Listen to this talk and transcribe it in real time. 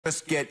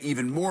just get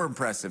even more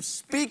impressive.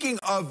 Speaking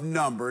of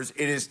numbers,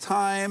 it is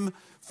time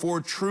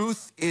for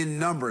Truth in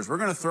Numbers. We're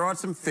going to throw out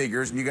some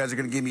figures, and you guys are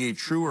going to give me a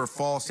true or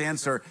false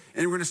answer.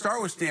 And we're going to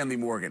start with Stanley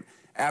Morgan.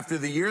 After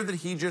the year that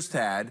he just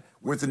had,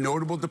 with the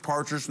notable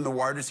departures from the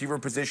wide receiver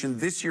position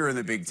this year in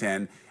the Big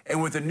Ten,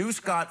 and with the new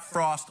Scott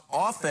Frost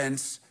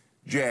offense,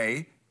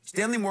 Jay,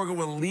 Stanley Morgan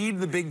will lead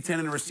the Big Ten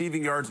in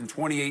receiving yards in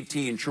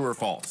 2018. True or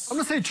false? I'm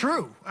going to say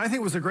true. I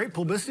think it was a great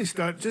publicity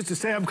stunt just to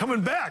say I'm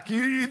coming back.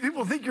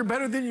 People think you're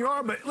better than you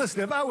are, but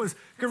listen, if I was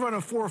going to run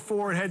a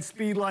 4.4 and had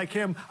speed like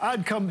him,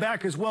 I'd come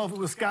back as well if it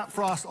was Scott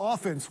Frost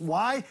offense.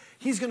 Why?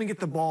 He's going to get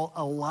the ball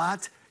a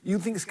lot. You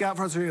think Scott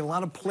Frost is going to get a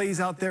lot of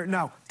plays out there.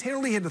 Now, Tanner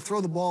Lee had to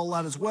throw the ball a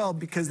lot as well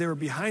because they were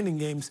behind in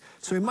games,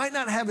 so he might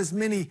not have as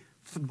many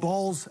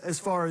balls as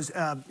far as,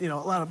 a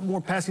lot of more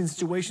passing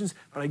situations,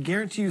 but I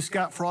guarantee you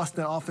Scott Frost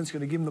in that offense is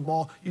going to give him the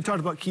ball. You talked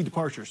about key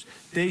departures.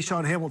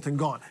 Deshaun Hamilton,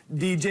 gone.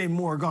 DJ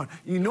Moore, gone.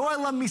 You know I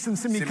love me some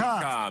Simmie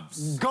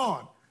Cobbs.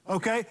 Gone.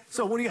 Okay?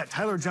 So what do you got?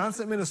 Tyler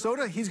Johnson at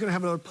Minnesota? He's going to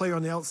have another player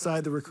on the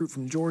outside, the recruit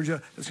from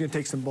Georgia, that's going to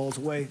take some balls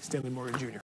away. Stanley Morgan Jr.